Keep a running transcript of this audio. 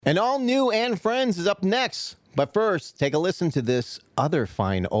And all new and Friends is up next. But first, take a listen to this other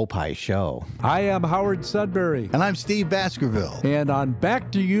fine Opie show. I am Howard Sudbury. And I'm Steve Baskerville. And on Back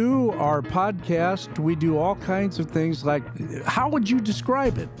to You, our podcast, we do all kinds of things like, how would you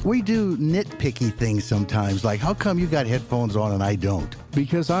describe it? We do nitpicky things sometimes, like how come you got headphones on and I don't?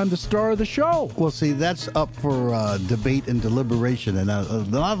 Because I'm the star of the show. Well, see, that's up for debate and deliberation. And a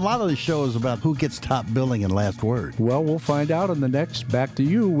lot of the show is about who gets top billing and last word. Well, we'll find out on the next Back to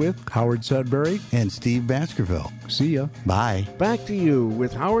You with Howard Sudbury and Steve Baskerville. See ya. Bye. Back to You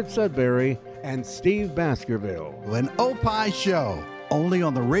with Howard Sudbury and Steve Baskerville. An Opie show, only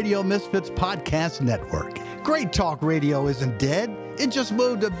on the Radio Misfits Podcast Network. Great Talk Radio isn't dead. It just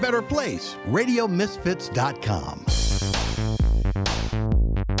moved to a better place. RadioMisfits.com.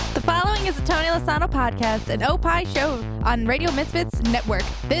 The following is a Tony Lasano podcast, an Opie show on Radio Misfits Network.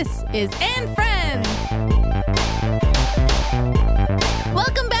 This is And Friends.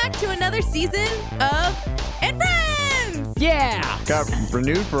 Welcome back to another season of And Friends. Yeah. Got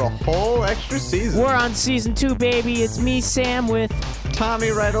renewed for a whole extra season. We're on season 2, baby. It's me, Sam, with Tommy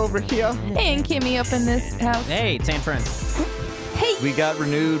right over here. Hey, and Kimmy up in this house. Hey, it's And Friends. Hey. We got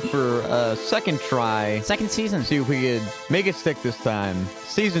renewed for a second try. Second season. See if we could make it stick this time.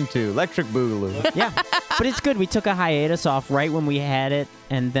 Season 2, Electric Boogaloo. Yeah. But it's good. We took a hiatus off right when we had it,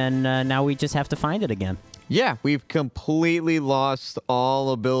 and then now we just have to find it again. Yeah, we've completely lost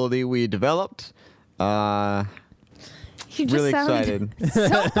all ability we developed. You just Really sound excited.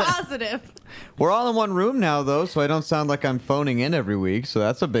 so positive. We're all in one room now, though, so I don't sound like I'm phoning in every week, so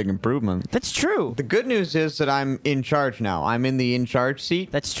that's a big improvement. That's true. The good news is that I'm in charge now. I'm in the in-charge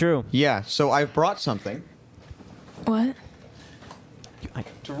seat. That's true. Yeah, so I've brought something. What?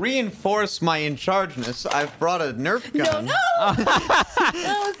 To reinforce my in-chargeness, I've brought a Nerf gun. No!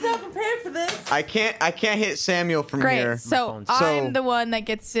 I was not prepared for this. I can't hit Samuel from Great. here. So So- I'm the one that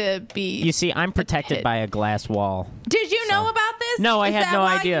gets to be. You see, I'm protected by a glass wall. Did you know about this? No, I Is had that no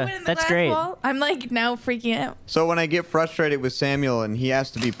why you idea. went in the That's glass great. wall? I'm like now freaking out. So when I get frustrated with Samuel and he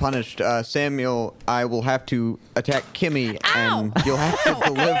has to be punished, Samuel, I will have to attack Kimmy, Ow! and you'll have to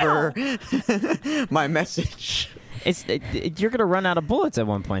deliver my message. You're going to run out of bullets at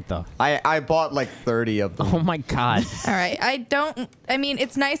one point, though. I bought like 30 of them. Oh, my God. All right. I mean,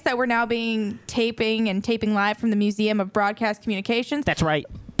 it's nice that we're now taping live from the Museum of Broadcast Communications. That's right.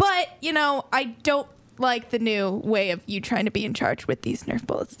 But, I don't like the new way of you trying to be in charge with these Nerf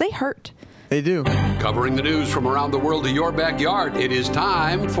bullets. They hurt. They do. Covering the news from around the world to your backyard, it is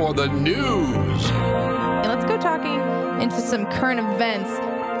time for the news. And let's go talking into some current events.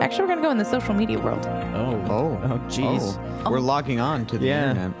 Actually, we're going to go in the social media world. Oh, jeez. We're logging on to the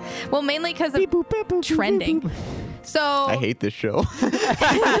internet. Well, mainly because of trending. So I hate this show.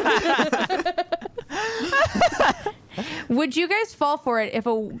 would you guys fall for it if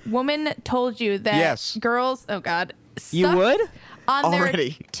a woman told you that Yes. girls, oh God, You sucked would? on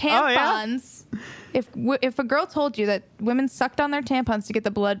Already. their tampons? If a girl told you that women sucked on their tampons to get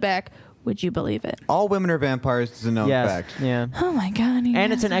the blood back, would you believe it? All women are vampires is a known Yes. fact. Yeah. Oh my God.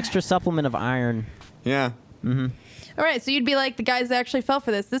 And it's an extra supplement of iron. Yeah. All right, so you'd be like the guys that actually fell for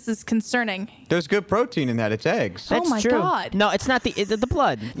this. This is concerning. There's good protein in that. It's eggs. That's my true. God. No, it's not the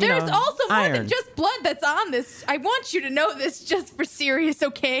blood. There's also more iron. than just blood that's on this. I want you to know this just for serious,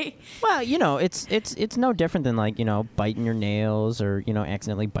 okay? Well, it's no different than biting your nails or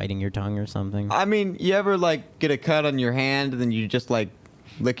accidentally biting your tongue or something. I mean, you ever get a cut on your hand and then you just lick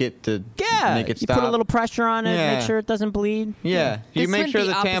it to make it you stop? put a little pressure on it, Yeah. make sure it doesn't bleed. Yeah. You This make went sure the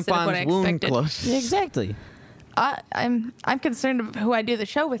the opposite of what I tampon's wound expected. close. Yeah, exactly. I'm concerned of who I do the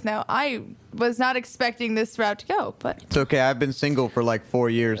show with now. I was not expecting this route to go, but It's okay. I've been single for 4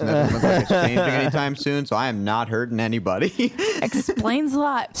 years, and that doesn't look like it's changing anytime soon. So I am not hurting anybody. explains a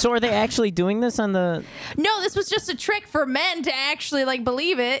lot. So are they actually doing this on the? No, this was just a trick for men to actually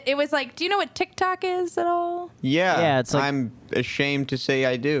believe it. It was do you know what TikTok is at all? Yeah, it's like- I'm ashamed to say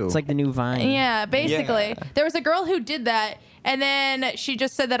I do. It's like the new Vine. Yeah, basically. Yeah. There was a girl who did that, and then she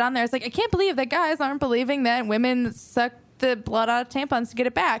just said that on there. It's I can't believe that guys aren't believing that women suck the blood out of tampons to get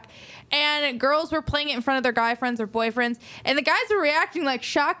it back. And girls were playing it in front of their guy friends or boyfriends, and the guys were reacting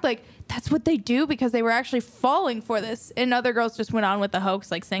shocked, that's what they do because they were actually falling for this. And other girls just went on with the hoax,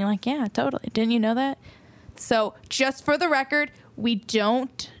 saying yeah, totally. Didn't you know that? So just for the record, we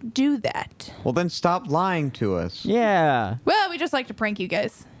don't do that. Well, then stop lying to us. Yeah. Well, we just like to prank you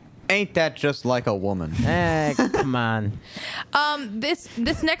guys. Ain't that just like a woman? Come on.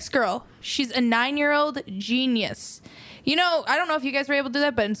 This next girl, she's a 9-year-old genius. I don't know if you guys were able to do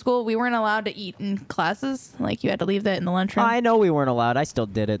that, but in school we weren't allowed to eat in classes. You had to leave that in the lunchroom. I know we weren't allowed. I still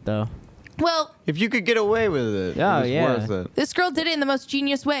did it though. Well, If you could get away with it, Oh, it was yeah. worth it. this girl did it in the most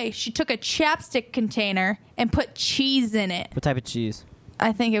genius way. She took a chapstick container and put cheese in it. What type of cheese?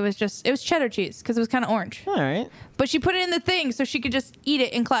 I think it was cheddar cheese because it was kind of orange. All right. But she put it in the thing so she could just eat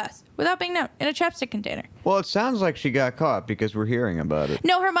it in class without being known in a chapstick container. Well, it sounds like she got caught because we're hearing about it.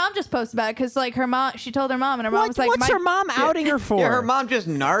 No, her mom just posted about it because like she told her mom and her mom was like, What's her mom outing her for? Yeah, her mom just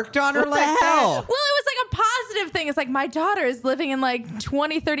narked on her What the like hell? that. Well, it was like a positive thing. It's like my daughter is living in like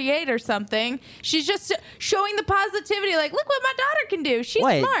 2038 or something. She's just showing the positivity. Like, look what my daughter can do. She's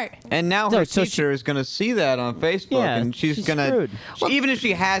Wait. smart. And now No, her so teacher is going to see that on Facebook, Yeah, and she's she's going to, screwed. even if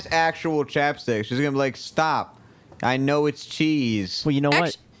she has actual chapstick, she's going to be like, stop. I know it's cheese. Well, you know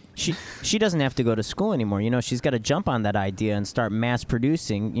what? Actu- She doesn't have to go to school anymore. You know, she's got to jump on that idea and start mass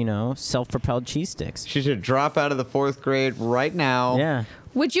producing, self-propelled cheese sticks. She should drop out of the 4th grade right now. Yeah.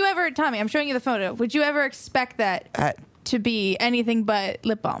 Would you ever, Tommy, I'm showing you the photo. Would you ever expect that to be anything but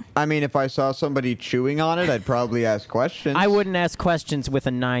lip balm? I mean, if I saw somebody chewing on it, I'd probably ask questions. I wouldn't ask questions with a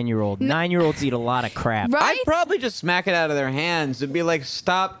 9-year-old. 9-year-olds eat a lot of crap. Right? I'd probably just smack it out of their hands and be like,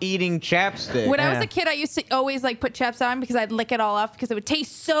 stop eating chapstick. When I was Yeah. a kid, I used to always like put chaps on because I'd lick it all off because it would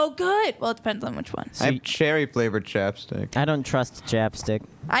taste so good. Well, it depends on which one. I have cherry flavored chapstick. I don't trust chapstick.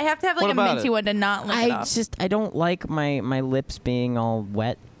 I have to have like What a about minty it? one to not lick it off. I don't like my lips being all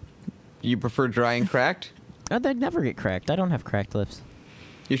wet. You prefer dry and cracked? They'd never get cracked. I don't have cracked lips.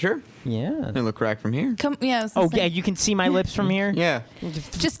 You sure? Yeah. They look cracked from here. Come, yeah. I was Oh, gonna yeah, say. you can see my lips from here? Yeah.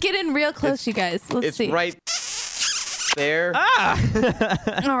 Just get in real close, you guys. Let's It's see. right there.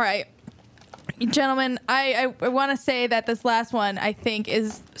 All right. Gentlemen, I want to say that this last one I think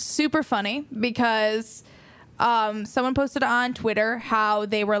is super funny because someone posted on Twitter how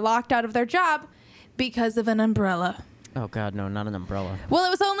they were locked out of their job because of an umbrella. Oh, God, no, not an umbrella. Well, it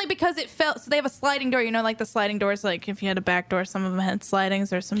was only because it fell. So they have a sliding door. You know, like the sliding doors, like if you had a back door, some of them had slidings.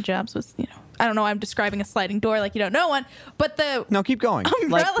 There's some jobs with, I don't know. I'm describing a sliding door like you don't know one. But the No, keep going.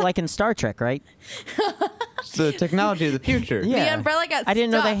 umbrella, Like in Star Trek, right? It's the technology of the future. Yeah. the umbrella got I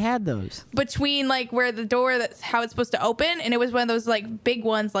didn't know they stuck had those. between like where the door, that's how it's supposed to open, and it was one of those like big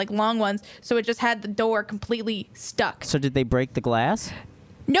ones, like long ones. So it just had the door completely stuck. So did they break the glass?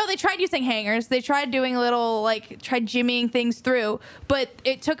 No, they tried using hangers. They tried doing tried jimmying things through, but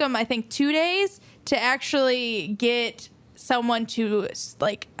it took them, I think, 2 days to actually get someone to,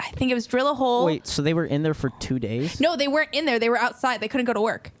 like, I think it was drill a hole. Wait, so they were in there for 2 days? No, they weren't in there. They were outside. They couldn't go to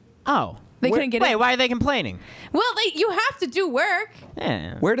work. Oh. They couldn't get Wait, in. why are they complaining? Well, you have to do work.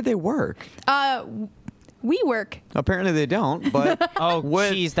 Yeah. Where do they work? We work. Apparently they don't, but Oh,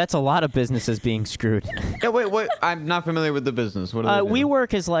 what- jeez, that's a lot of businesses being screwed. Yeah, wait. I'm not familiar with the business. What do they do?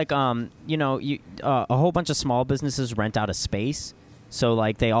 WeWork is like, a whole bunch of small businesses rent out a space. So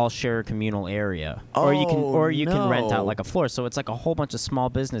like they all share a communal area, or you can rent out no. like a floor. So it's like a whole bunch of small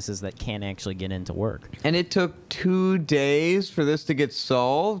businesses that can't actually get into work. And it took 2 days for this to get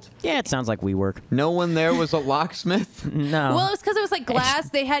solved? Yeah, it sounds like WeWork. No one there was a locksmith? No. Well, it was because it was like glass.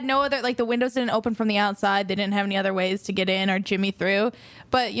 They had no other, like the windows didn't open from the outside. They didn't have any other ways to get in or jimmy through.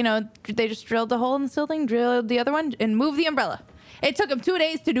 But, they just drilled the hole in the ceiling, drilled the other one, and moved the umbrella. It took them 2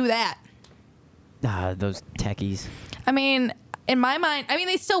 days to do that. Those techies. I mean, in my mind,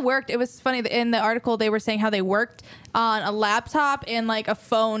 they still worked. It was funny that in the article they were saying how they worked on a laptop and like a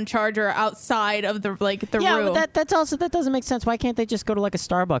phone charger outside of the Yeah, room. but that doesn't make sense. Why can't they just go to like a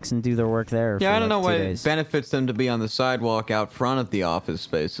Starbucks and do their work there? Yeah, for I don't know like why 2 it days? benefits them to be on the sidewalk out front of the office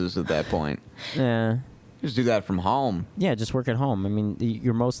spaces at that point. Yeah. Just do that from home. Yeah, just work at home. I mean,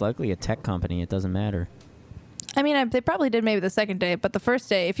 you're most likely a tech company. It doesn't matter. They probably did maybe the second day, but the first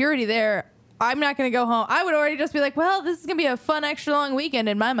day, if you're already there, I'm not going to go home. I would already just be like, well, this is going to be a fun extra long weekend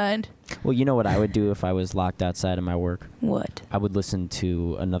in my mind. Well, you know what I would do if I was locked outside of my work? What? I would listen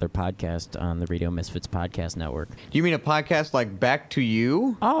to another podcast on the Radio Misfits Podcast Network. Do you mean a podcast like Back to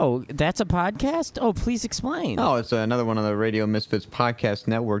You? Oh, that's a podcast? Oh, please explain. Oh, it's another one on the Radio Misfits Podcast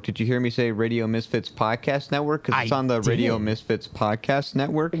Network. Did you hear me say Radio Misfits Podcast Network? Because it's I on the Radio did. Misfits Podcast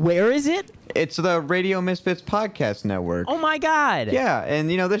Network. Where is it? It's the Radio Misfits Podcast Network. Oh, my God. Yeah, and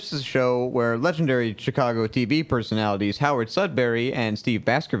this is a show where legendary Chicago TV personalities Howard Sudbury and Steve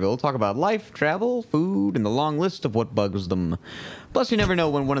Baskerville talk about life, travel, food, and the long list of what bugs them. Plus, you never know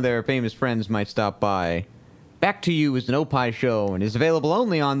when one of their famous friends might stop by. Back to You is an Opie show and is available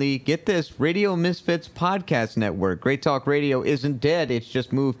only on the, get this, Radio Misfits Podcast Network. Great Talk Radio isn't dead, it's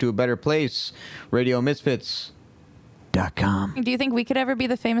just moved to a better place. RadioMisfits.com. Do you think we could ever be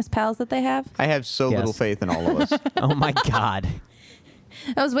the famous pals that they have? I have so Yes. little faith in all of us. Oh, my God.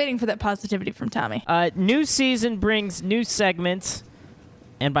 I was waiting for that positivity from Tommy. New season brings new segments.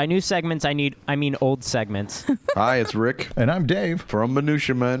 And by new segments, I mean old segments. Hi, it's Rick And I'm Dave. from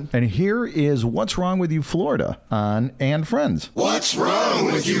Minutia Men. And here is What's Wrong With You, Florida on And Friends. What's wrong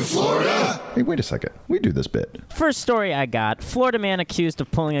with you, Florida? Hey, wait a second. We do this bit. First story I got, Florida man accused of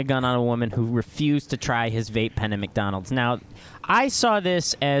pulling a gun on a woman who refused to try his vape pen at McDonald's. Now, I saw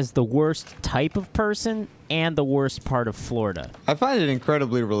this as the worst type of person and the worst part of Florida. I find it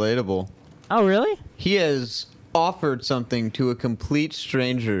incredibly relatable. Oh, really? He has offered something to a complete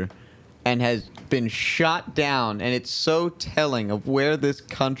stranger and has been shot down, and it's so telling of where this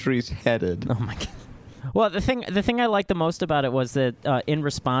country's headed. Oh my God. Well, the thing I liked the most about it was that in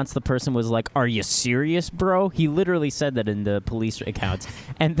response, the person was like, "Are you serious, bro?" He literally said that in the police accounts,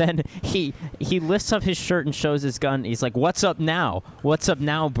 and then he lifts up his shirt and shows his gun. He's like, "What's up now? What's up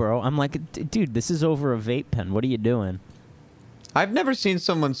now, bro?" I'm like, "Dude, this is over a vape pen. What are you doing?" I've never seen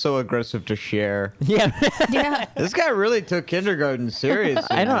someone so aggressive to share. Yeah. Yeah. This guy really took kindergarten seriously.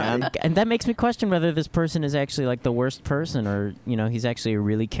 I don't man. know, and that makes me question whether this person is actually like the worst person, or he's actually a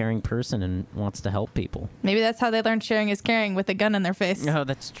really caring person and wants to help people. Maybe that's how they learned sharing is caring, with a gun in their face. Oh,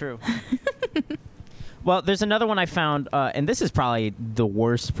 that's true. Well, there's another one I found, and this is probably the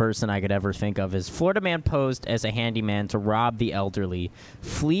worst person I could ever think of, is Florida man posed as a handyman to rob the elderly,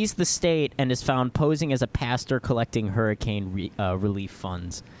 flees the state, and is found posing as a pastor collecting hurricane relief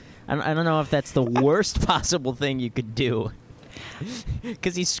funds. I don't know if that's the worst possible thing you could do,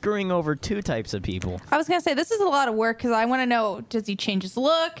 because he's screwing over two types of people. I was going to say, this is a lot of work, because I want to know, does he change his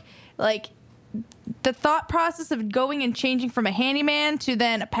look? Like, the thought process of going and changing from a handyman to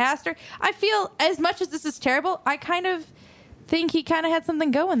then a pastor. I feel, as much as this is terrible, I kind of think he kind of had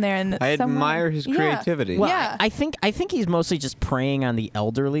something going there. And I admire his creativity. Well, yeah. I think he's mostly just preying on the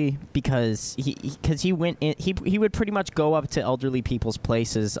elderly, because he went in, he would pretty much go up to elderly people's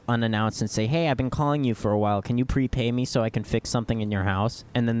places unannounced and say, "Hey, I've been calling you for a while. Can you prepay me so I can fix something in your house?"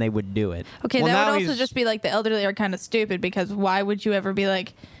 And then they would do it. Okay, Well, that now would also he's- just be like, the elderly are kind of stupid, because why would you ever be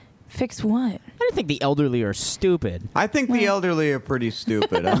like, fix what? I don't think the elderly are stupid. I think the elderly are pretty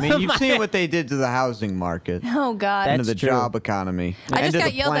stupid. I mean, you've seen what they did to the housing market Oh, God. and to the That's true. job economy. I and just to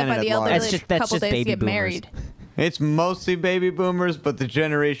got yelled at by planet the at large. elderly That's a couple just days to baby get boomers. married. It's mostly baby boomers, but the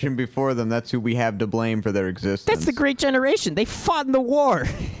generation before them, that's who we have to blame for their existence. That's the great generation. They fought in the war.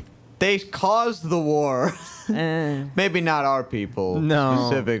 They caused the war. Eh, Maybe not our people No.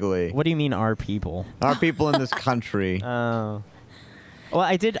 specifically. what do you mean, our people? Our people in this country. Oh. Well,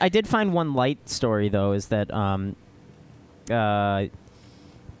 I did find one light story, though, is that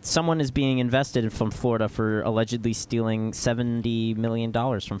someone is being invested from Florida for allegedly stealing $70 million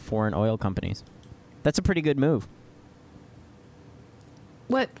from foreign oil companies. That's a pretty good move.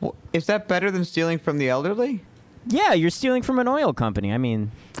 What? Is that better than stealing from the elderly? Yeah, you're stealing from an oil company. I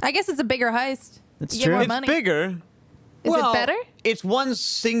mean, I guess it's a bigger heist. That's You get true. more It's money. Bigger. Is it better? It's one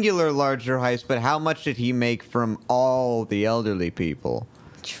singular larger heist, but how much did he make from all the elderly people?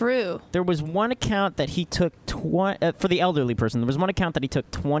 True. there was one account that he took for the elderly person. There was one account that he took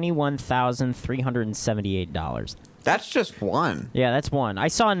 $21,378. That's just one. Yeah, that's one. I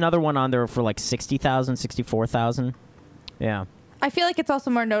saw another one on there for like $60,000, $64,000. Yeah. I feel like it's also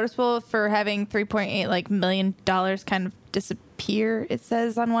more noticeable for having $3.8 million kind of disappear. It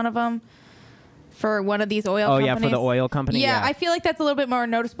says on one of them for one of these oil. Oh, companies. yeah, for the oil company. Yeah, I feel like that's a little bit more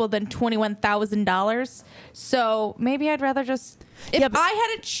noticeable than $21,000. So maybe I'd rather just, if I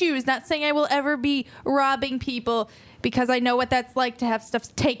had to choose, not saying I will ever be robbing people, because I know what that's like to have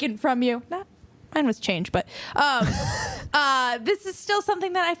stuff taken from you. Mine was changed, but this is still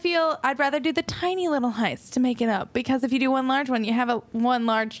something that I feel I'd rather do the tiny little heist to make it up, because if you do one large one, you have one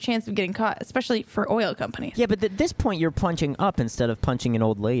large chance of getting caught, especially for oil companies. Yeah, but at this point, you're punching up instead of punching an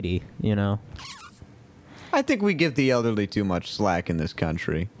old lady, I think we give the elderly too much slack in this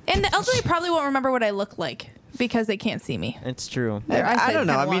country. And the elderly probably won't remember what I look like because they can't see me. It's true. Their I eyesight's don't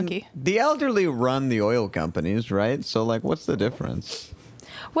know. I kinda mean, wonky. the elderly run the oil companies, right? So, what's the difference?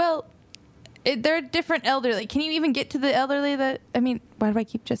 Well, they're different elderly. Can you even get to the elderly that, why do I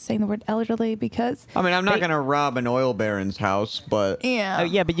keep just saying the word elderly? Because I mean, I'm not going to rob an oil baron's house, but... Yeah.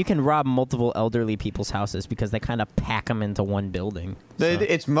 Yeah, but you can rob multiple elderly people's houses because they kind of pack them into one building. So.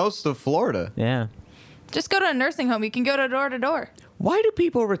 It's most of Florida. Yeah. Just go to a nursing home. You can go to door to door. Why do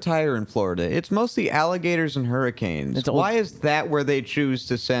people retire in Florida? It's mostly alligators and hurricanes. Why is that where they choose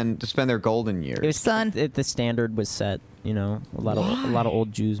to spend their golden years? It was the standard was set. A lot of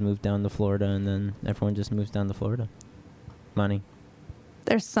old Jews moved down to Florida, and then everyone just moves down to Florida. Money.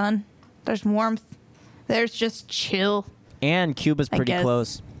 There's sun. There's warmth. There's just chill. And Cuba's pretty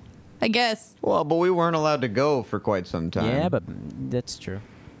close. I guess. Well, but we weren't allowed to go for quite some time. Yeah, but that's true.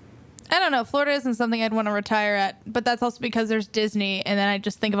 I don't know. Florida isn't something I'd want to retire at, but that's also because there's Disney, and then I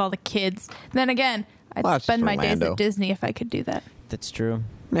just think of all the kids. Then again, I'd Well, that's spend just my days Orlando. at Disney if I could do that. That's true.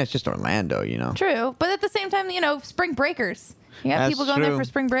 I mean, it's just Orlando, you know. True, but at the same time, spring breakers. You got That's people going there true. for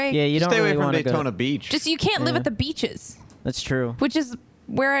spring break. Yeah, you don't Stay really away from want to Daytona go. Beach. Just you can't live Yeah. at the beaches, That's true. which is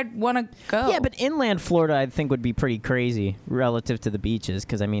where I'd want to go. Yeah, but inland Florida, I think, would be pretty crazy relative to the beaches,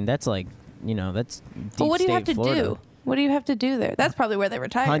 because I mean, that's like, that's. But what do you have to Florida. do? What do you have to do there? That's probably where they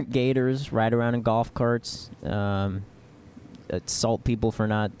retire. Hunt gators, ride around in golf carts, assault people for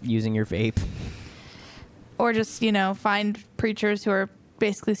not using your vape. Or just, find preachers who are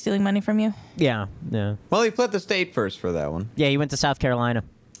basically stealing money from you. Yeah. Well, he fled the state first for that one. Yeah, he went to South Carolina.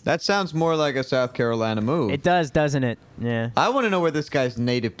 That sounds more like a South Carolina move. It does, doesn't it? Yeah. I want to know where this guy's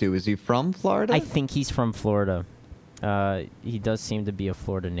native to. Is he from Florida? I think he's from Florida. He does seem to be a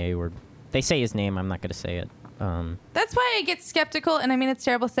Florida native. They say his name. I'm not going to say it. That's why I get skeptical, and I mean it's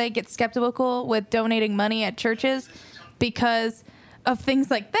terrible to say, get skeptical with donating money at churches because of things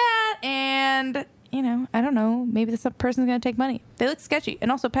like that, and I don't know, maybe this person's going to take money. They look sketchy,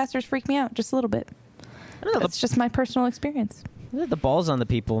 and also pastors freak me out just a little bit. I don't know, That's just my personal experience. the balls on the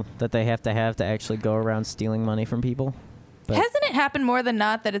people that they have to actually go around stealing money from people. But Hasn't it happened more than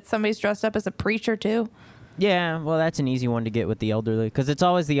not that it's somebody's dressed up as a preacher too? yeah, well, that's an easy one to get with the elderly, because it's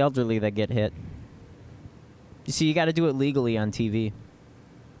always the elderly that get hit. You see, you got to do it legally on TV.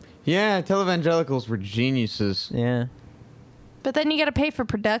 Yeah, televangelicals were geniuses. Yeah. But then you got to pay for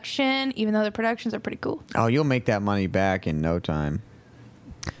production, even though the productions are pretty cool. Oh, you'll make that money back in no time.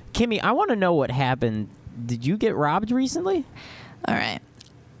 Kimmy, I want to know what happened. Did you get robbed recently? All right.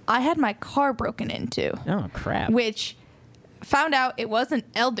 I had my car broken into. Oh, crap. Which found out it wasn't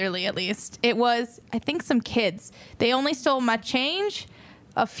elderly, at least. It was, I think, some kids. They only stole my change,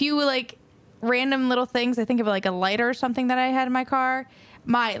 a few, random little things. I think of, a lighter or something that I had in my car,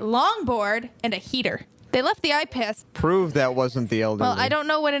 my longboard, and a heater. They left the iPads. Prove that wasn't the elderly. Well, I don't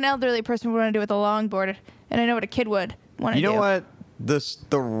know what an elderly person would want to do with a longboard, and I know what a kid would want to do. You know what? The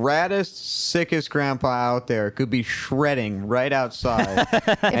raddest, sickest grandpa out there could be shredding right outside,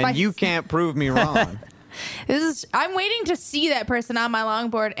 and you can't prove me wrong. I'm waiting to see that person on my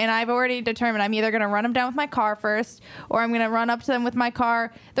longboard, and I've already determined I'm either going to run them down with my car first, or I'm going to run up to them with my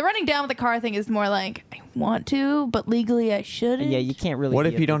car. The running down with the car thing is more like, I want to, but legally I shouldn't. Yeah, you can't really. What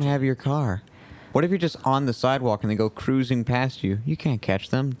if you don't have your car? What if you're just on the sidewalk and they go cruising past you? You can't catch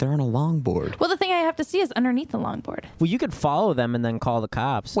them. They're on a longboard. Well, the thing I have to see is underneath the longboard. Well, you could follow them and then call the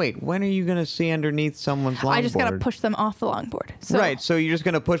cops. Wait, when are you going to see underneath someone's longboard? I just got to push them off the longboard. So. Right, so you're just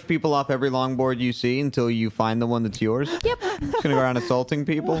going to push people off every longboard you see until you find the one that's yours? Yep. Just going to go around assaulting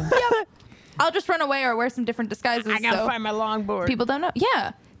people? Yep. I'll just run away or wear some different disguises. I got to find my longboard. People don't know.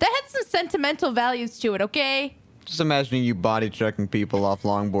 Yeah. That had some sentimental values to it, okay? Just imagining you body checking people off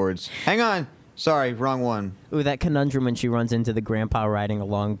longboards. Hang on. Sorry, wrong one. Ooh, that conundrum when she runs into the grandpa riding a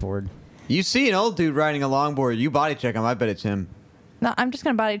longboard. You see an old dude riding a longboard, you body check him. I bet it's him. No, I'm just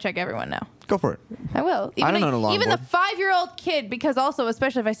going to body check everyone now. Go for it. I will. I don't own a Even the longboard. 5-year-old kid, because also,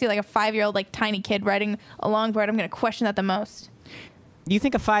 especially if I see a 5-year-old, tiny kid riding a longboard, I'm going to question that the most. You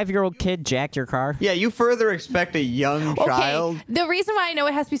think a 5-year-old kid jacked your car? Yeah, you further expect a young child? Okay, the reason why I know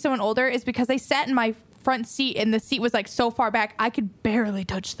it has to be someone older is because they sat in my front seat and the seat was so far back I could barely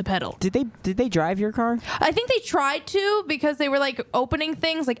touch the pedal. Did they drive your car? I think they tried to because they were opening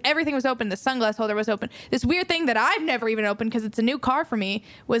things, everything was open, the sunglass holder was open. This weird thing that I've never even opened because it's a new car for me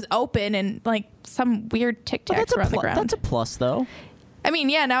was open, and some weird Tic Tacs were on the ground. That's a plus though. I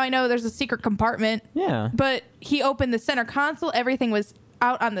mean, yeah, now I know there's a secret compartment. Yeah. But he opened the center console, everything was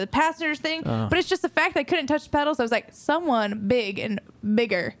out on the passenger's thing, but it's just the fact that I couldn't touch the pedals. I was like, someone big and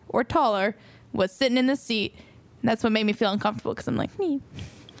bigger or taller was sitting in the seat, and that's what made me feel uncomfortable because I'm like, me.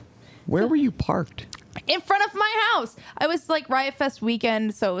 Where were you parked? In front of my house. I was Riot Fest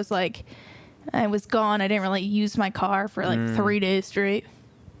weekend, so it was I was gone. I didn't really use my car for 3 days straight.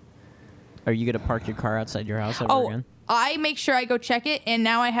 Are you gonna park your car outside your house ever again? I make sure I go check it, and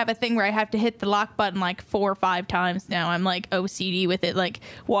now I have a thing where I have to hit the lock button 4 or 5 times now. I'm OCD with it,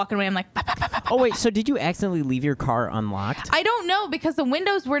 walking away. I'm like, bah, bah, bah, bah, oh wait, so did you accidentally leave your car unlocked? I don't know because the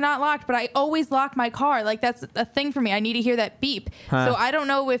windows were not locked, but I always lock my car. That's a thing for me. I need to hear that beep. Huh. So I don't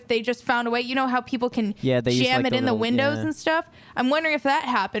know if they just found a way. You know how people can they use, jam it the in the little- windows yeah. and stuff? I'm wondering if that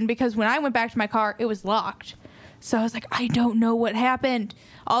happened because when I went back to my car, it was locked. So I was like, I don't know what happened.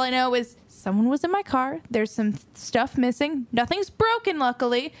 All I know is someone was in my car. There's some stuff missing. Nothing's broken,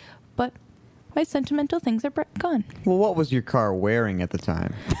 luckily, but my sentimental things are gone. Well, what was your car wearing at the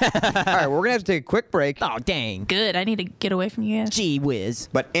time? All right, we're going to have to take a quick break. Oh, dang. Good. I need to get away from you guys. Gee whiz.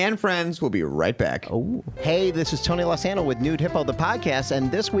 But and friends will be right back. Oh. Hey, this is Tony Lasano with Nude Hippo, the podcast,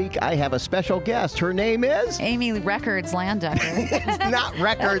 and this week I have a special guest. Her name is... Amy Records Landecker. It's not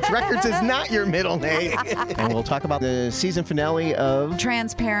Records. Records is not your middle name. And we'll talk about the season finale of...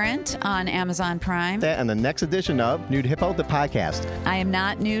 Transparent on Amazon Prime. and the next edition of Nude Hippo, the podcast. I am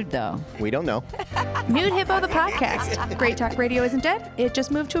not nude, though. We don't know. Nude Hippo, the podcast. Great Talk Radio isn't dead. It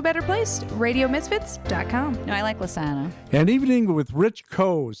just moved to a better place. RadioMisfits.com. No, I like Lasano. An evening with Rich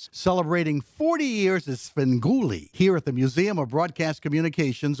Coase. Celebrating 40 years as Svengoolie here at the Museum of Broadcast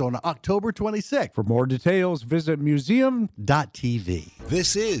Communications on October 26th. For more details, visit museum.tv.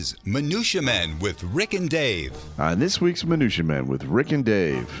 This is Minutia Men with Rick and Dave. On this week's Minutia Men with Rick and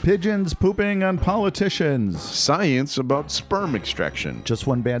Dave, Pigeons pooping on politicians. science about sperm extraction, Just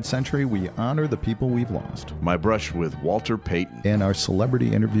one bad century, we honor the people we've lost. my brush with Walter Payton. And our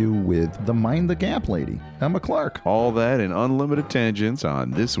celebrity interview with the Mind the Gap lady, Emma Clark. All that and unlimited tangents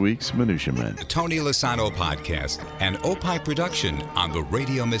on this week's Minutia Men. The Tony Lasano Podcast, an Opie production on the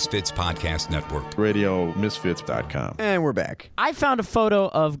Radio Misfits Podcast Network. RadioMisfits.com. And we're back. I found a photo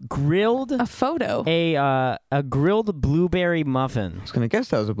of grilled... A photo. A grilled blueberry muffin. I was going to guess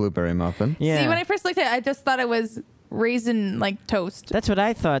that was a blueberry muffin. Yeah. See, when I first looked at it, I just thought it was raisin, like, toast. That's what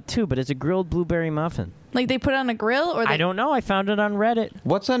I thought, too, but it's a grilled blueberry muffin. Like, they put it on a grill? Or they... I don't know. I found it on Reddit.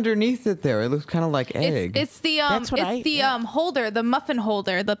 What's underneath it there? It looks kind of like egg. It's the That's what holder, the muffin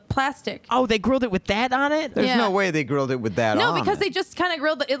holder, the plastic. Oh, they grilled it with that on it? There's Yeah. no way they grilled it with that No, on because it. they just kind of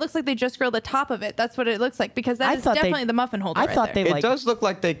grilled it looks like they just grilled the top of it. That's what it looks like, because that I is thought they- definitely the muffin holder. I right thought there. they It does look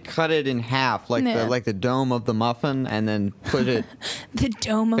like they cut it in half, like Yeah. the dome of the muffin, and then put it. the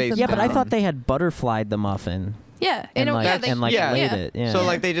dome of Face the Yeah, but I down. thought they had butterflied the muffin. Yeah, And in a- like- yeah, they, and like yeah. laid it. Yeah. So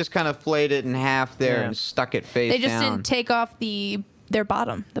like they just kind of flayed it in half there Yeah. and stuck it face they just down. didn't take off the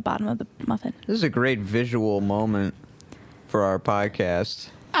bottom of the muffin. This is a great visual moment for our podcast.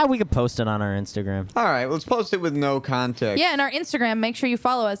 We could post it on our Instagram. All right, let's post it with no context. Yeah, and our Instagram. Make sure you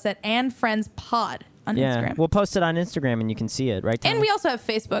follow us at @AndFriendsPod on Yeah, Instagram. we'll post it on Instagram and you can see it, right? Tommy? And we also have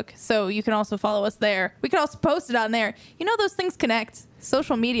Facebook, so you can also follow us there. We could also post it on there. You know, those things connect.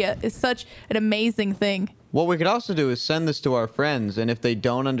 Social media is such an amazing thing. What we could also do is send this to our friends, and if they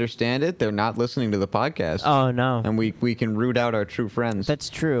don't understand it, they're not listening to the podcast. Oh, no. And we can root out our true friends. That's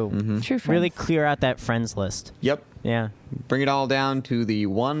true. True friends. Really clear out that friends list. Yep. Yeah. Bring it all down to the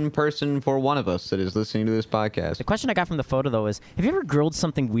one person for one of us that is listening to this podcast. The question I got from the photo, though, is have you ever grilled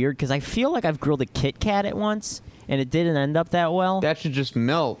something weird? Because I feel like I've grilled a Kit Kat at once, and it didn't end up that well. That should just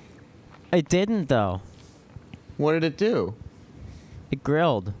melt. It didn't, though. What did it do? It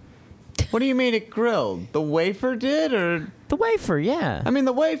grilled. What do you mean it grilled? The wafer did, or The wafer, yeah. I mean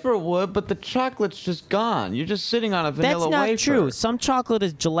the wafer would, but the chocolate's just gone. You're just sitting on a vanilla That's not wafer. true. Some chocolate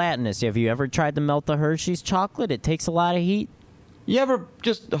is gelatinous. Have you ever tried to melt the Hershey's chocolate? It takes a lot of heat. You ever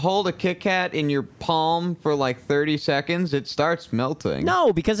just hold a Kit Kat in your palm for like 30 seconds? It starts melting.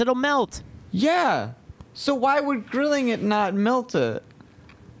 No, because it'll melt. Yeah. So why would grilling it not melt it?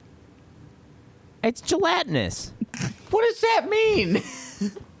 It's gelatinous. What does that mean?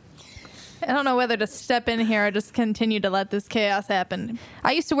 I don't know whether to step in here or just continue to let this chaos happen.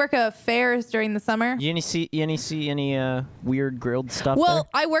 I used to work at fairs during the summer. You see any weird grilled stuff Well,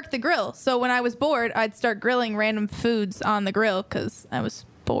 I worked the grill, so when I was bored, I'd start grilling random foods on the grill because I was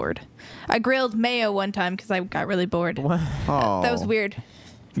bored. I grilled mayo one time because I got really bored. there? What? Oh. That was weird.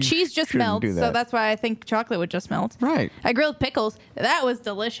 Cheese just shouldn't melts, do so that. that's why I think chocolate would just melt. Right. I grilled pickles. That was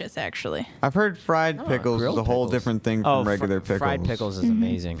delicious, actually. I've heard fried pickles is grilled a whole pickles. different thing Oh, from regular pickles. fried pickles is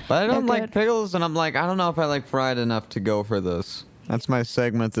amazing. But I don't They're like good. pickles, and I'm like, I don't know if I like fried enough to go for this. That's my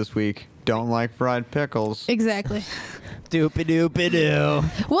segment this week. Don't like fried pickles. Exactly. Doopy-doopy-doo.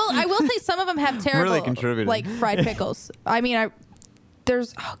 Well, I will say some of them have terrible, Really contributing. like fried pickles. I mean,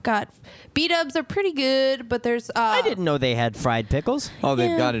 there's B-dubs are pretty good, but there's I didn't know they had fried pickles. Oh, they've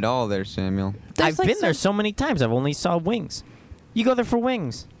Yeah. got it all there, Samuel. there's I've like been there some- so many times. I've only saw wings. You go there for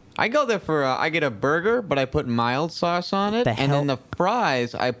wings. I go there for, I get a burger, but I put mild sauce on it. The and then hell? the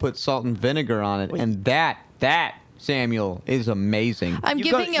fries, I put salt and vinegar on it. Wait. And that, Samuel, is amazing. I'm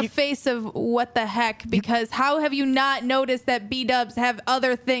You go- giving a you- face of what the heck, because how have you not noticed that B-dubs have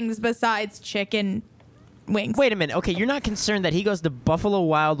other things besides chicken wings? Wait a minute. Okay, you're not concerned that he goes to Buffalo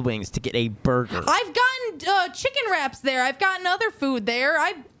Wild Wings to get a burger. I've gotten chicken wraps there. I've gotten other food there.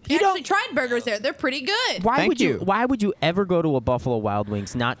 I've You actually don't- tried burgers there. They're pretty good. Why Thank would you? you. Why would you ever go to a Buffalo Wild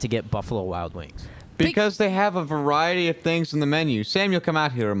Wings not to get Buffalo Wild Wings? Because they have a variety of things in the menu. Samuel, come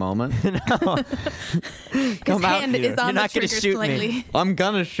out here a moment. His hand is on the trigger slightly. I'm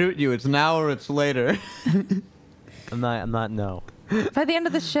gonna shoot you. It's now or it's later. I'm not, no. By the end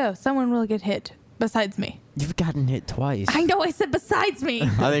of the show, someone will get hit besides me. You've gotten hit twice. I know, I said besides me.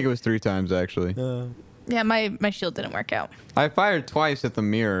 I think it was 3 times, actually. Yeah, my shield didn't work out. I fired twice at the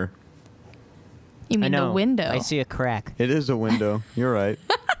mirror. You mean the window? I see a crack. It is a window. You're right.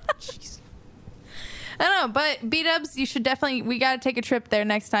 I don't know, but B-dubs, you should definitely. We got to take a trip there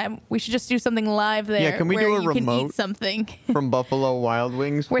next time. We should just do something live there. Yeah, can we where do a you remote can eat something from Buffalo Wild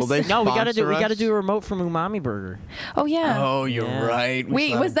Wings? Will they No, we gotta sponsor us? do a remote from Umami Burger. Oh yeah. Oh, you're right.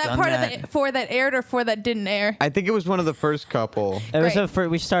 Wait, was that part of the 4 that aired or 4 that didn't air? I think it was one of the first couple. It was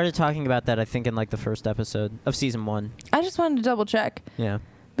we started talking about that, I think, in like the first episode of season 1. I just wanted to double check. Yeah.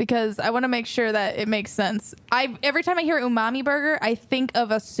 Because I want to make sure that it makes sense. Every time I hear Umami Burger, I think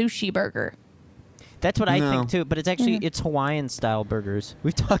of a sushi burger. That's what I think too, but it's actually it's Hawaiian style burgers.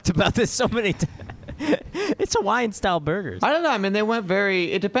 We've talked about this so many times. It's Hawaiian style burgers. I don't know. I mean, they went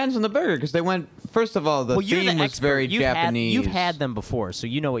very. It depends on the burger because they went. First of all, the theme was very Japanese. You've had them before, so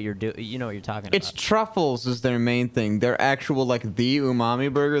you know what you're You know what you're talking about. It's truffles is their main thing. Their actual like the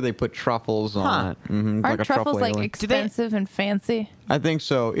umami burger, they put truffles on it. Aren't like a truffles like alien. expensive and fancy? I think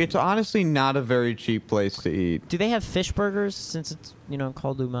so. It's honestly not a very cheap place to eat. Do they have fish burgers since it's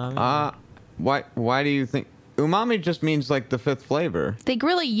called umami? Why do you think umami just means like the 5th flavor? They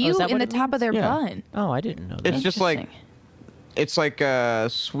grill you in the top of their bun. Oh, I didn't know that. It's just like it's like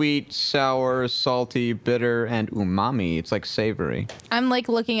sweet, sour, salty, bitter, and umami. It's like savory. I'm like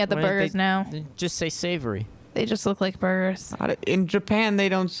looking at the Why don't burgers they now. Just say savory. They just look like burgers. In Japan, they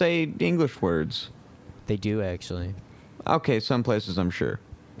don't say English words. They do actually. Okay, some places I'm sure.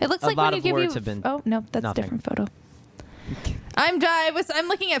 It looks like when you give Oh no, that's a different photo. I'm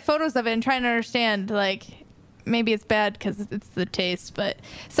looking at photos of it and trying to understand. Like, maybe it's bad because it's the taste, but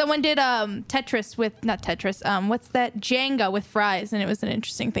someone did Tetris with not Tetris. What's that? Jenga with fries, and it was an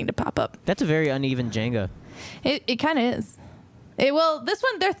interesting thing to pop up. That's a very uneven Jenga. It kind of is. This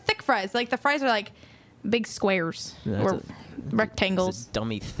one they're thick fries. Like the fries are like big squares or rectangles. It's a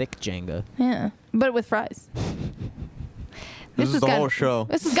dummy thick Jenga. Yeah, but with fries. This is the whole show.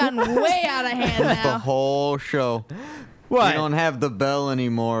 This has gotten way out of hand now. The whole show. What? We don't have the bell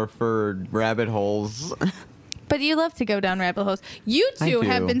anymore for rabbit holes. But you love to go down rabbit holes. You two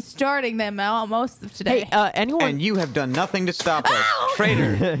have been starting them out most of today. Hey, anyone? And you have done nothing to stop us.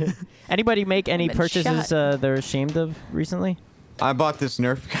 Traitor. Anybody make any purchases they're ashamed of recently? I bought this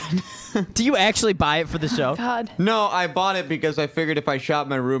Nerf gun. Do you actually buy it for the show? God. No, I bought it because I figured if I shot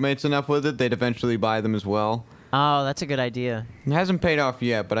my roommates enough with it, they'd eventually buy them as well. Oh, that's a good idea. It hasn't paid off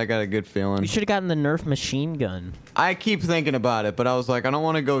yet, but I got a good feeling. You should have gotten the Nerf machine gun. I keep thinking about it, but I was like, I don't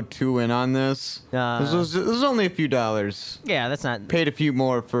want to go too in on this. This was only a few dollars. Yeah, that's not... Paid a few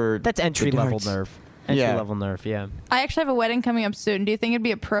more for... That's entry-level darts. Nerf. Entry-level Nerf, yeah. I actually have a wedding coming up soon. Do you think it'd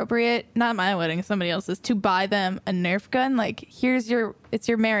be appropriate, not my wedding, somebody else's, to buy them a Nerf gun? Like, it's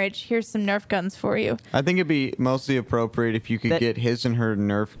your marriage. Here's some Nerf guns for you. I think it'd be mostly appropriate if you could get his and her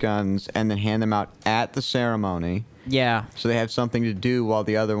Nerf guns and then hand them out at the ceremony. Yeah. So they have something to do while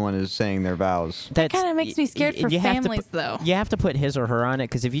the other one is saying their vows. That kind of makes me scared for families, though. You have to put his or her on it,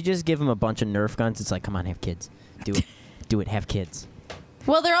 because if you just give them a bunch of Nerf guns, it's like, come on, have kids. Do it. Do it. Have kids.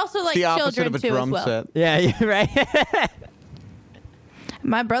 Well, they're also like the opposite children of a too drum as well. set. Yeah, you're right.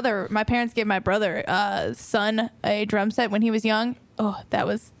 My parents gave my brother son a drum set when he was young. Oh, that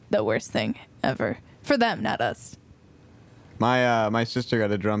was the worst thing ever for them, not us. My sister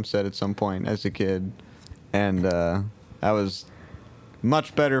got a drum set at some point as a kid, and that was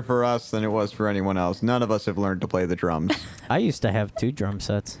much better for us than it was for anyone else. None of us have learned to play the drums. I used to have 2 drum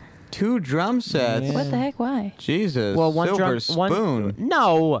sets. 2 drum sets? Yeah. What the heck? Why? Jesus. Well, one Silver spoon.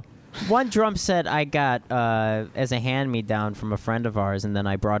 No. One drum set I got as a hand-me-down from a friend of ours, and then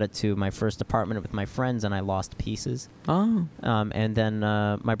I brought it to my first apartment with my friends, and I lost pieces. Oh. And then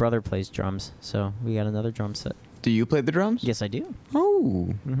my brother plays drums, so we got another drum set. Do you play the drums? Yes, I do.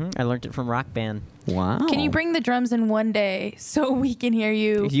 Oh. I learned it from Rock Band. Wow. Can you bring the drums in one day so we can hear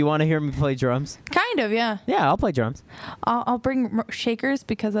you? Do you want to hear me play drums? Kind of, yeah. Yeah, I'll play drums. I'll bring shakers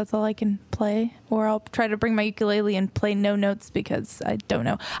because that's all I can play, or I'll try to bring my ukulele and play no notes because I don't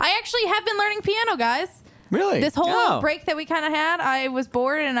know. I actually have been learning piano, guys. Really? This whole break that we kind of had, I was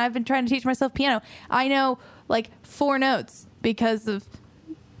bored and I've been trying to teach myself piano. I know like 4 notes because of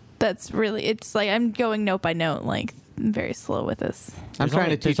that's really, it's like I'm going note by note, like I'm very slow with this. I'm trying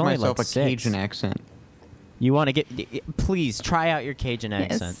to teach myself a Cajun accent. You want to get, please try out your Cajun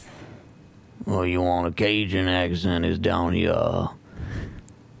accent. Well, you want a Cajun accent is down here.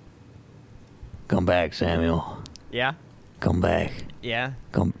 Come back, Samuel. Yeah? Come back. Yeah?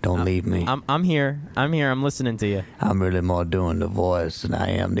 Don't leave me. I'm here. I'm listening to you. I'm really more doing the voice than I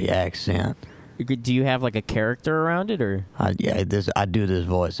am the accent. Do you have like a character around it, or? I do this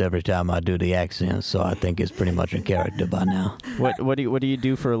voice every time I do the accent, so I think it's pretty much a character by now. What do you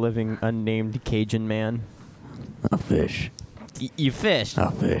do for a living, unnamed Cajun man? I fish. You fish? I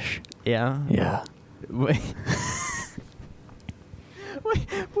fish. Yeah? Yeah. Wait.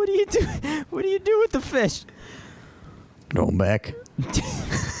 What do you do? What do you do with the fish? Throw them back.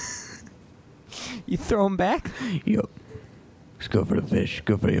 You throw them back? Yep. It's good for the fish.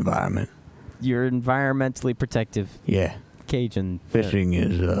 Good for the environment. You're environmentally protective. Yeah. Cajun. Fishing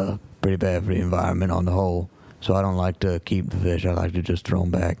is pretty bad for the environment on the whole, so I don't like to keep the fish. I like to just throw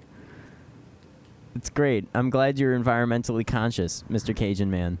them back. It's great. I'm glad you're environmentally conscious, Mr.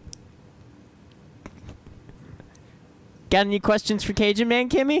 Cajun Man. Got any questions for Cajun Man,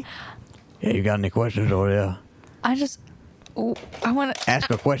 Kimmy? Yeah, you got any questions over there? I want to ask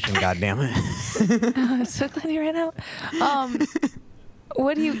a question. Goddammit! I'm so glad you ran out.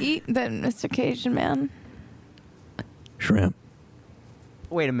 What do you eat then, Mr. Cajun Man? Shrimp.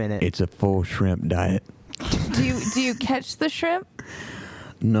 Wait a minute. It's a full shrimp diet. Do you catch the shrimp?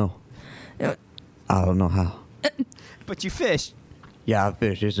 No. I don't know how. But you fish. Yeah, I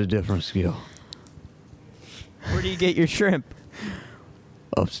fish. It's a different skill. Where do you get your shrimp?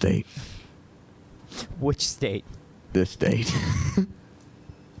 Upstate. Which state? This state.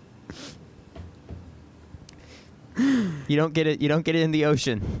 You don't get it. You don't get it in the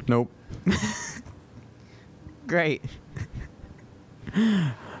ocean. Nope. Great.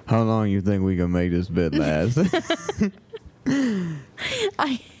 How long you think we can make this bit last?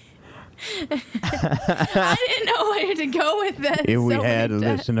 I didn't know where to go with that. If we had a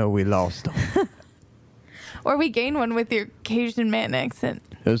listener, we lost them. Or we gained one with your Cajun man accent.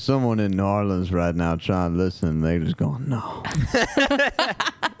 There's someone in New Orleans right now trying to listen, and they just going, no.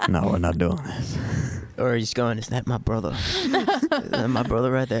 No, we're not doing this. Or he's going, is that my brother? Is that my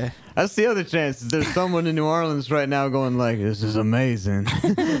brother right there? That's the other chance. There's someone in New Orleans right now going like, this is amazing.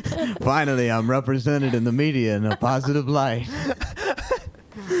 Finally, I'm represented in the media in a positive light.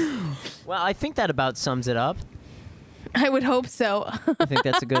 Well, I think that about sums it up. I would hope so. I think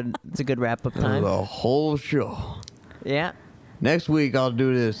that's a good wrap-up time. The whole show. Yeah. Next week, I'll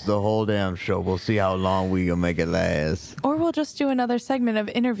do this the whole damn show. We'll see how long we can make it last. Or we'll just do another segment of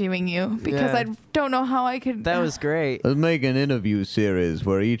interviewing you, because I don't know how I could... That was great. Let's make an interview series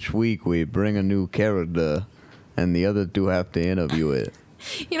where each week we bring a new character and the other two have to interview it.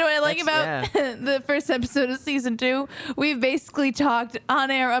 You know what I like about the first episode of season 2? We've basically talked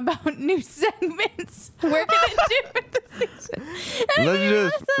on air about new segments we're going to do for the season.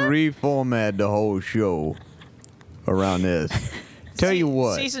 Let's just reformat the whole show around this. Tell you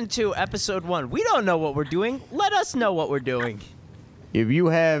what. Season 2, episode 1. We don't know what we're doing. Let us know what we're doing. If you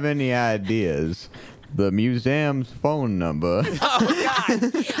have any ideas, the museum's phone number. Oh,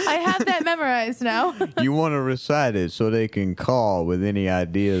 God. I have that memorized now. You want to recite it so they can call with any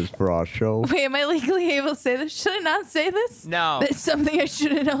ideas for our show? Wait, am I legally able to say this? Should I not say this? No. That's something I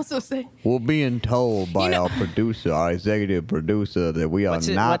shouldn't also say. We're being told by our producer, our executive producer, that we are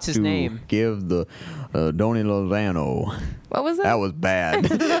not to give the Tony Lozano. What was that? That was bad.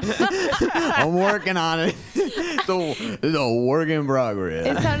 I'm working on it. So it's a work in progress.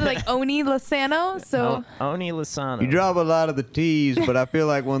 It sounded like Oni Lozano, so... Oni Lozano. You drop a lot of the T's, but I feel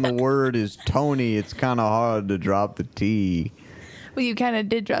like when the word is Tony, it's kind of hard to drop the T. Well, you kind of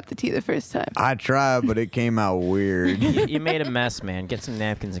did drop the T the first time. I tried, but it came out weird. You made a mess, man. Get some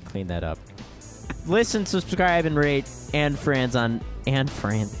napkins and clean that up. Listen, subscribe, and rate Friends on Apple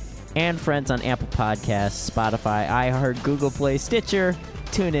Podcasts, Spotify, iHeart, Google Play, Stitcher.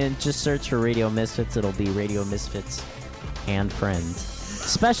 Tune in. Just search for Radio Misfits. It'll be Radio Misfits and Friends.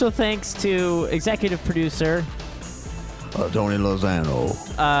 Special thanks to executive producer Tony Lozano.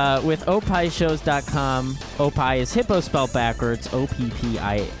 With opishows.com. Opie is hippo spelled backwards.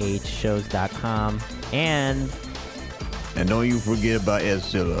 OPPIH shows.com. And don't you forget about Ed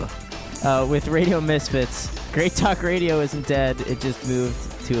Silla. With Radio Misfits. Great Talk Radio isn't dead. It just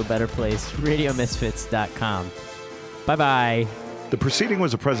moved to a better place. RadioMisfits.com. Bye-bye. The proceeding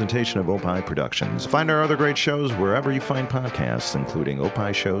was a presentation of Opie Productions. Find our other great shows wherever you find podcasts, including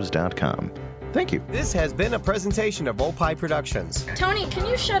opishows.com. Thank you. This has been a presentation of Opie Productions. Tony, can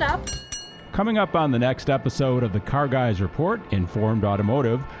you shut up? Coming up on the next episode of the Car Guys Report, Informed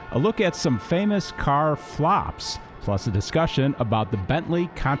Automotive, a look at some famous car flops, plus a discussion about the Bentley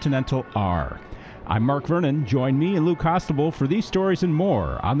Continental R. I'm Mark Vernon. Join me and Lou Costable for these stories and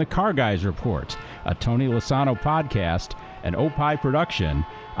more on the Car Guys Report, a Tony Lozano podcast, an Opie production,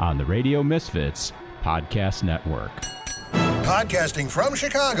 on the Radio Misfits Podcast Network. Podcasting from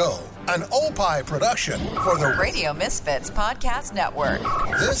Chicago, an Opie production for the Radio Misfits Podcast Network.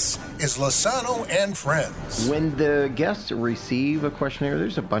 This is Lozano and Friends. When the guests receive a questionnaire,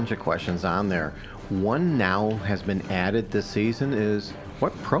 there's a bunch of questions on there. One now has been added this season is,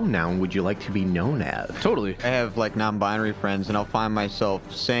 what pronoun would you like to be known as? Totally. I have like non-binary friends, and I'll find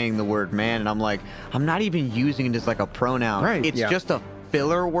myself saying the word man, and I'm like, I'm not even using it as like a pronoun. Right. It's just a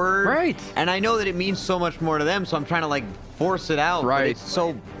filler word. Right. And I know that it means so much more to them, so I'm trying to like force it out. Right. But it's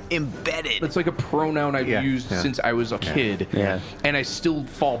so embedded. It's like a pronoun I've used since I was a kid. Yeah. And I still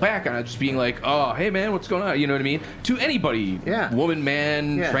fall back on it, just being like, oh, hey, man, what's going on? You know what I mean? To anybody. Yeah. Woman,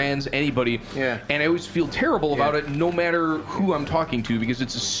 man, trans, anybody. Yeah. And I always feel terrible about it, no matter who I'm talking to, because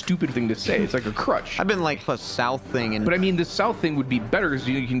it's a stupid thing to say. It's like a crutch. I've been like a South thing. And But I mean, the South thing would be better because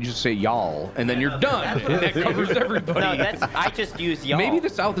you can just say y'all, and then you're done. And that covers everybody. No, I just use y'all. Maybe the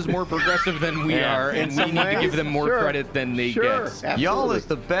South is more progressive than we are, and we need to give them more credit than they get. Y'all is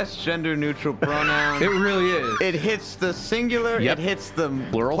the best gender-neutral pronoun. It really is. It hits the singular, Yep. it hits the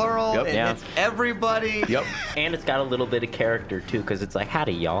Plural. Yep. it Yeah. hits everybody. Yep. And it's got a little bit of character, too, because it's like,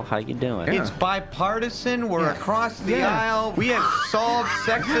 howdy, y'all. How you doing? It's bipartisan. We're across the aisle. We have solved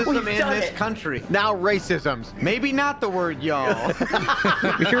sexism in this country. Now racisms. Maybe not the word y'all.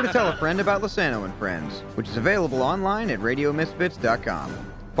 Be sure to tell a friend about Lozano and Friends, which is available online at radiomisfits.com.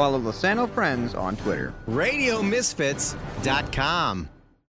 Follow Lozano Friends on Twitter. RadioMisfits.com.